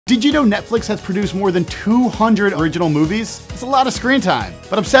Did you know Netflix has produced more than 200 original movies? It's a lot of screen time,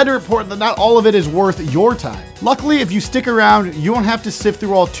 but I'm sad to report that not all of it is worth your time. Luckily, if you stick around, you won't have to sift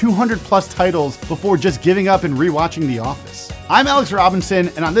through all 200 plus titles before just giving up and rewatching The Office. I'm Alex Robinson,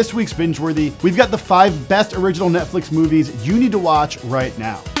 and on this week's Bingeworthy, we've got the 5 best original Netflix movies you need to watch right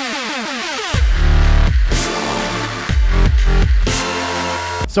now.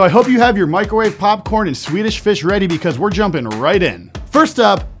 So I hope you have your microwave popcorn and Swedish fish ready because we're jumping right in. First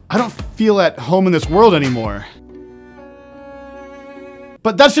up, I don't feel at home in this world anymore.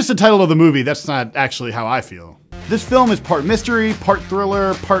 But that's just the title of the movie, that's not actually how I feel. This film is part mystery, part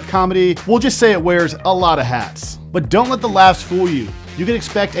thriller, part comedy. We'll just say it wears a lot of hats. But don't let the laughs fool you. You can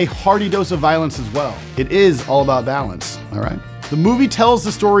expect a hearty dose of violence as well. It is all about balance, all right? The movie tells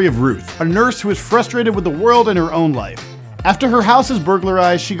the story of Ruth, a nurse who is frustrated with the world and her own life. After her house is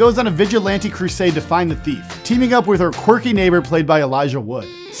burglarized, she goes on a vigilante crusade to find the thief, teaming up with her quirky neighbor played by Elijah Wood.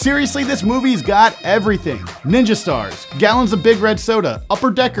 Seriously, this movie's got everything. Ninja stars, gallons of Big Red soda, upper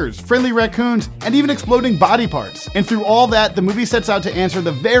deckers, friendly raccoons, and even exploding body parts. And through all that, the movie sets out to answer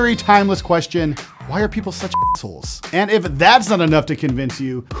the very timeless question, why are people such assholes? And if that's not enough to convince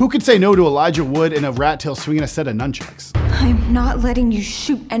you, who could say no to Elijah Wood and a rat tail swinging a set of nunchucks? I'm not letting you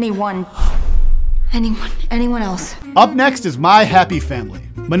shoot anyone else. Up next is My Happy Family.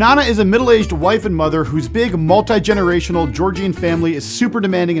 Manana is a middle-aged wife and mother whose big, multi-generational Georgian family is super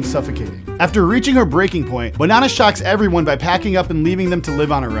demanding and suffocating. After reaching her breaking point, Manana shocks everyone by packing up and leaving them to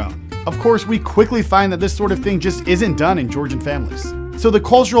live on her own. Of course, we quickly find that this sort of thing just isn't done in Georgian families. So the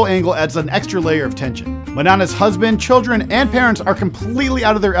cultural angle adds an extra layer of tension. Manana's husband, children, and parents are completely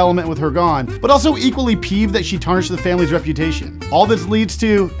out of their element with her gone, but also equally peeved that she tarnished the family's reputation. All this leads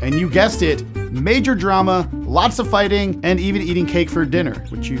to, and you guessed it, major drama, lots of fighting, and even eating cake for dinner,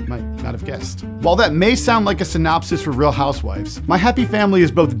 which you might not have guessed. While that may sound like a synopsis for Real Housewives, My Happy Family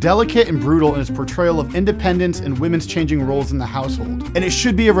is both delicate and brutal in its portrayal of independence and women's changing roles in the household. And it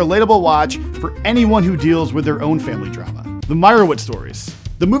should be a relatable watch for anyone who deals with their own family drama. The Meyerowitz Stories.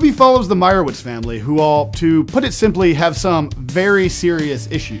 The movie follows the Meyerowitz family, who all, to put it simply, have some very serious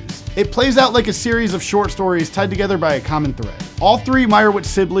issues. It plays out like a series of short stories tied together by a common thread. All 3 Meyerowitz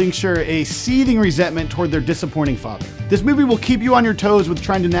siblings share a seething resentment toward their disappointing father. This movie will keep you on your toes with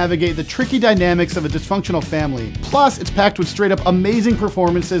trying to navigate the tricky dynamics of a dysfunctional family. Plus, it's packed with straight up amazing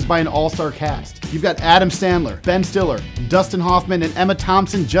performances by an all-star cast. You've got Adam Sandler, Ben Stiller, Dustin Hoffman, and Emma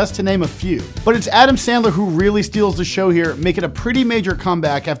Thompson, just to name a few. But it's Adam Sandler who really steals the show here, making a pretty major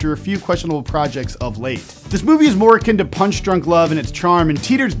comeback after a few questionable projects of late. This movie is more akin to Punch Drunk Love in its charm and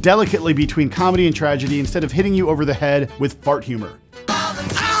teeters delicately between comedy and tragedy instead of hitting you over the head with fart humor.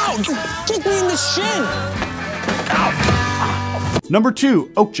 Ow! You kicked me in the shin! Ow! Number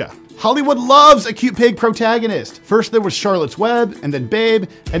 2, Okja. Hollywood loves a cute pig protagonist. First there was Charlotte's Web, and then Babe,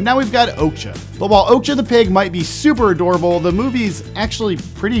 and now we've got Okja. But while Okja the pig might be super adorable, the movie's actually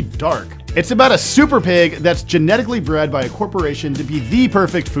pretty dark. It's about a super pig that's genetically bred by a corporation to be the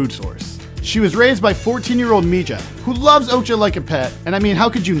perfect food source. She was raised by 14-year-old Mija, who loves Okja like a pet, and I mean, how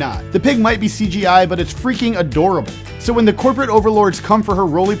could you not? The pig might be CGI, but it's freaking adorable. So when the corporate overlords come for her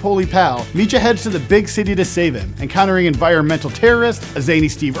roly-poly pal, Mija heads to the big city to save him, encountering environmental terrorists, a zany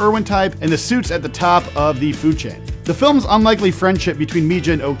Steve Irwin type, and the suits at the top of the food chain. The film's unlikely friendship between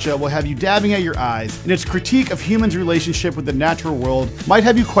Mija and Okja will have you dabbing at your eyes, and its critique of humans' relationship with the natural world might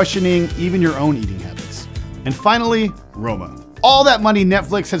have you questioning even your own eating habits. And finally, Roma. All that money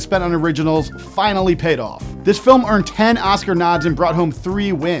Netflix had spent on originals finally paid off. This film earned 10 Oscar nods and brought home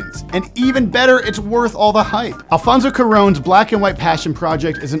 3 wins. And even better, it's worth all the hype. Alfonso Cuarón's black and white passion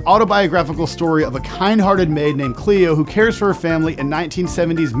project is an autobiographical story of a kind-hearted maid named Cleo who cares for her family in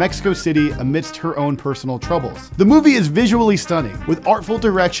 1970s Mexico City amidst her own personal troubles. The movie is visually stunning, with artful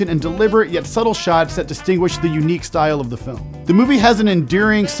direction and deliberate yet subtle shots that distinguish the unique style of the film. The movie has an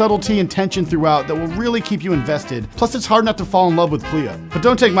enduring subtlety and tension throughout that will really keep you invested, plus it's hard not to fall in love with Cleo. But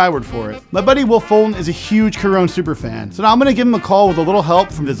don't take my word for it. My buddy Will Fulton is a huge Cuarón superfan, so now I'm gonna give him a call with a little help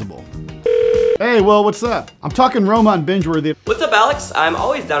from Visible. Hey, Will, what's up? I'm talking Roma on Bingeworthy. What's up, Alex? I'm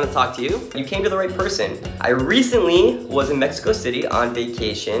always down to talk to you. You came to the right person. I recently was in Mexico City on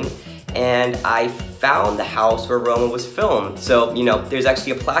vacation, and I found the house where Roma was filmed. So, you know, there's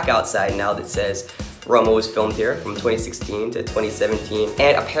actually a plaque outside now that says Roma was filmed here from 2016 to 2017,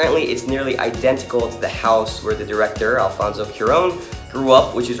 and apparently it's nearly identical to the house where the director, Alfonso Cuarón, grew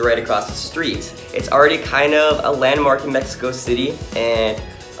up, which is right across the street. It's already kind of a landmark in Mexico City, and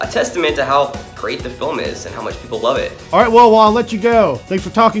a testament to how great the film is and how much people love it. All right, well, I'll let you go. Thanks for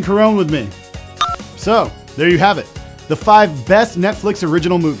talking Cuarón with me. So, there you have it. The 5 best Netflix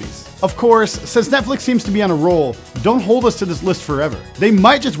original movies. Of course, since Netflix seems to be on a roll, don't hold us to this list forever. They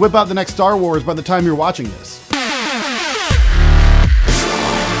might just whip out the next Star Wars by the time you're watching this.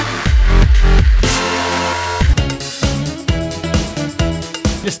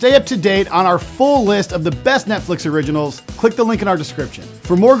 To stay up to date on our full list of the best Netflix originals, click the link in our description.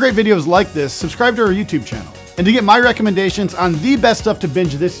 For more great videos like this, subscribe to our YouTube channel. And to get my recommendations on the best stuff to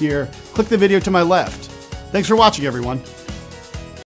binge this year, click the video to my left. Thanks for watching, everyone.